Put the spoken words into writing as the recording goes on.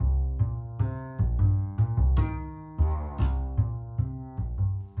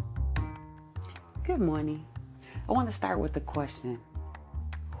Good morning. I want to start with the question,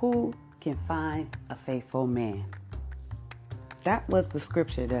 who can find a faithful man? That was the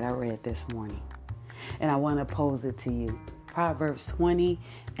scripture that I read this morning. And I want to pose it to you. Proverbs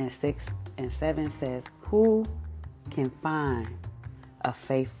 20:6-7 says, who can find a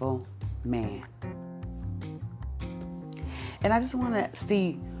faithful man? And I just want to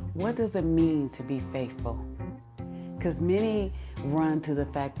see, what does it mean to be faithful? Because many run to the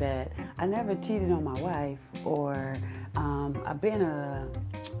fact that I never cheated on my wife, or I've been a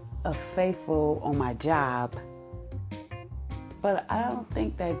faithful on my job. But I don't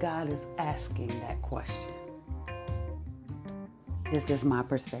think that God is asking that question. It's just my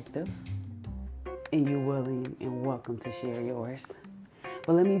perspective, and you're willing and welcome to share yours.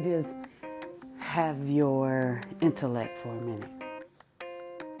 But let me just have your intellect for a minute.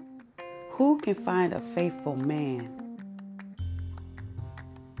 Who can find a faithful man?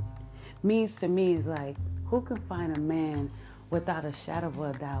 Means to me is like, who can find a man without a shadow of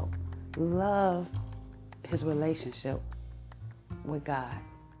a doubt love his relationship with God?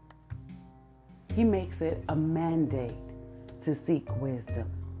 He makes it a mandate to seek wisdom.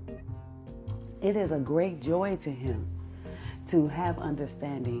 It is a great joy to him to have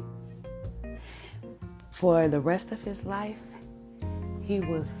understanding. For the rest of his life, he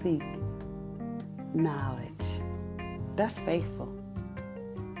will seek knowledge. That's faithful.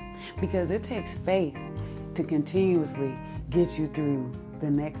 Because it takes faith to continuously get you through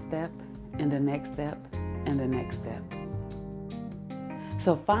the next step and the next step and the next step.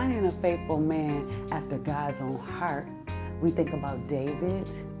 So finding a faithful man after God's own heart, we think about David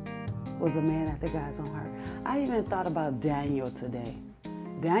was a man after God's own heart. I even thought about Daniel today.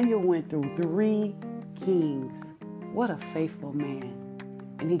 Daniel went through 3 kings. What a faithful man.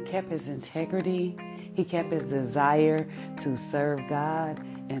 And he kept his integrity. He kept his desire to serve God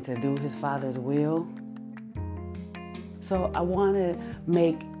and to do his Father's will. So I want to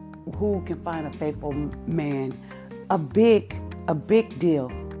make who can find a faithful man a big deal.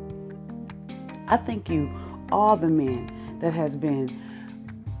 I thank you, all the men that has been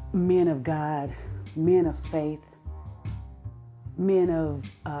men of God, men of faith, men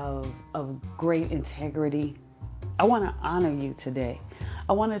of great integrity. I want to honor you today.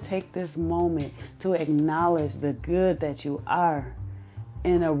 I want to take this moment to acknowledge the good that you are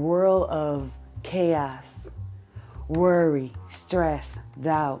in a world of chaos, worry, stress,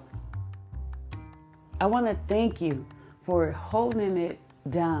 doubt. I want to thank you for holding it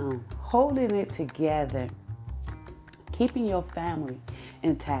down, holding it together, keeping your family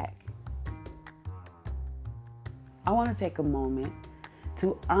intact. I want to take a moment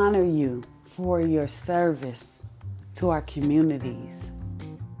to honor you for your service to our communities,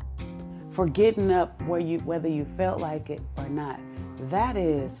 for getting up whether you felt like it or not. That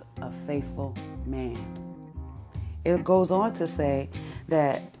is a faithful man. It goes on to say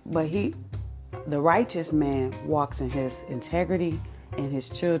that, the righteous man walks in his integrity, and his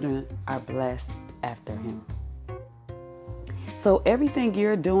children are blessed after him. So everything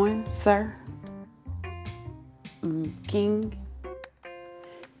you're doing, sir, King,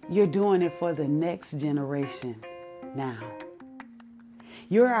 you're doing it for the next generation now.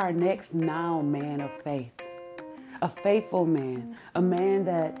 You're our next now man of faith. A faithful man, a man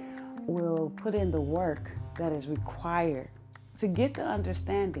that will put in the work that is required to get the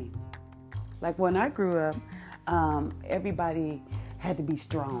understanding. Like when I grew up, everybody had to be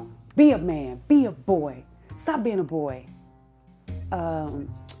strong. Be a man, be a boy. Stop being a boy.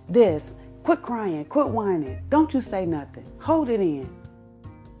 Quit crying, quit whining. Don't you say nothing. Hold it in.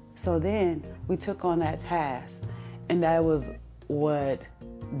 So then we took on that task, and that was what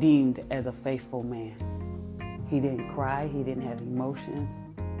deemed as a faithful man. He didn't cry. He didn't have emotions.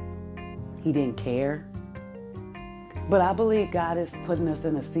 He didn't care. But I believe God is putting us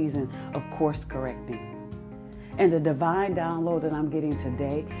in a season of course correcting. And the divine download that I'm getting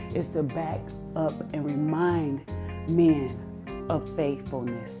today is to back up and remind men of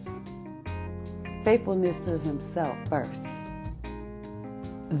faithfulness. Faithfulness to himself first,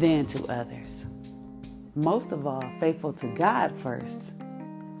 then to others. Most of all, faithful to God first,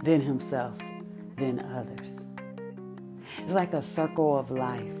 then himself, then others. It's like a circle of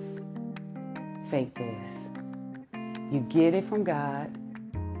life. Faith is. You get it from God,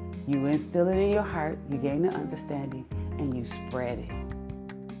 you instill it in your heart, you gain the understanding, and you spread it.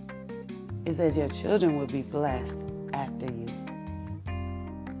 It says your children will be blessed after you.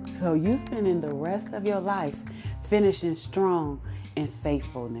 So you spending the rest of your life finishing strong in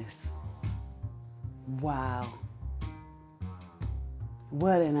faithfulness. Wow.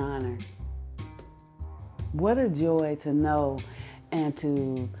 What an honor. What a joy to know and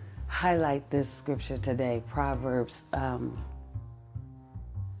to highlight this scripture today, Proverbs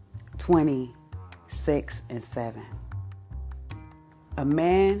 26:7. A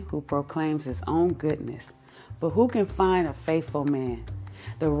man who proclaims his own goodness, but who can find a faithful man?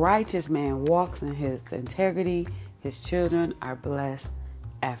 The righteous man walks in his integrity. His children are blessed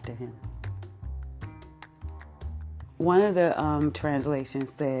after him. One of the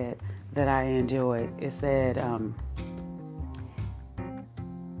translations said that I enjoyed, it said, I'm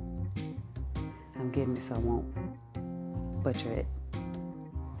getting this, I won't butcher it,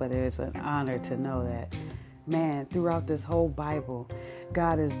 but it is an honor to know that, man, throughout this whole Bible,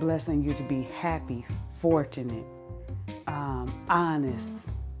 God is blessing you to be happy, fortunate, honest,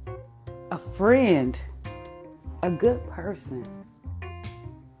 a friend, a good person,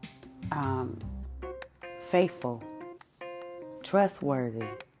 faithful, trustworthy,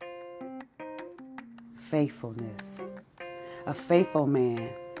 faithfulness. A faithful man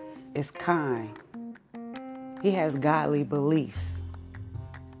is kind. He has godly beliefs.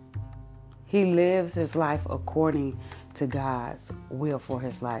 He lives his life according to God's will for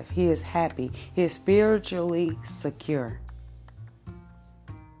his life. He is happy. He is spiritually secure.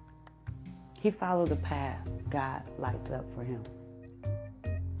 He followed the path God lights up for him.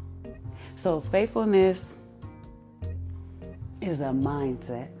 So faithfulness is a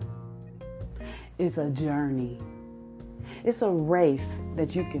mindset. It's a journey. It's a race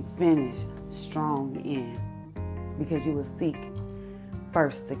that you can finish strong in because you will seek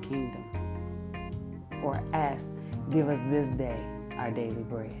first the kingdom. Or ask, give us this day our daily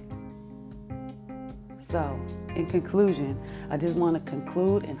bread. So, in conclusion, I just want to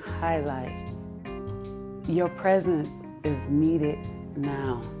conclude and highlight your presence is needed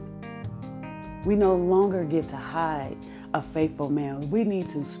now. We no longer get to hide a faithful man. We need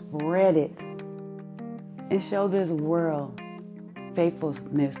to spread it and show this world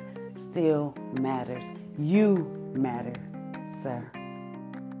faithfulness still matters. You matter, sir.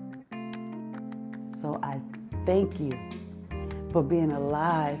 So I thank you for being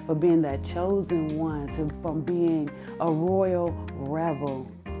alive, for being that chosen one, from being a royal rebel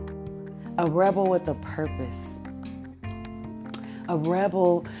with a purpose, a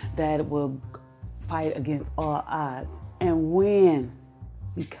rebel that will fight against all odds and win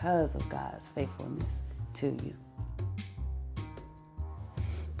because of God's faithfulness to you.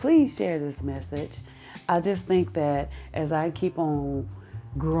 Please share this message. I just think that as I keep on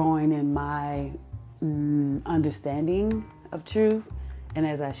growing in my understanding of truth, and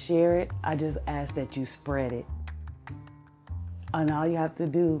as I share it, I just ask that you spread it. And all you have to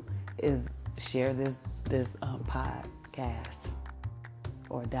do is share this podcast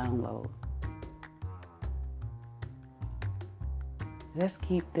or download. Let's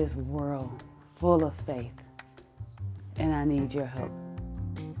keep this world full of faith, and I need your help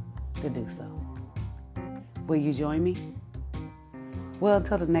to do so. Will you join me? Well,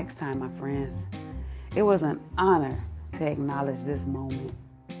 until the next time, my friends, it was an honor to acknowledge this moment.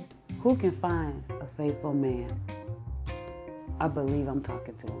 Who can find a faithful man? I believe I'm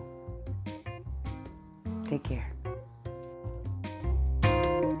talking to him. Take care.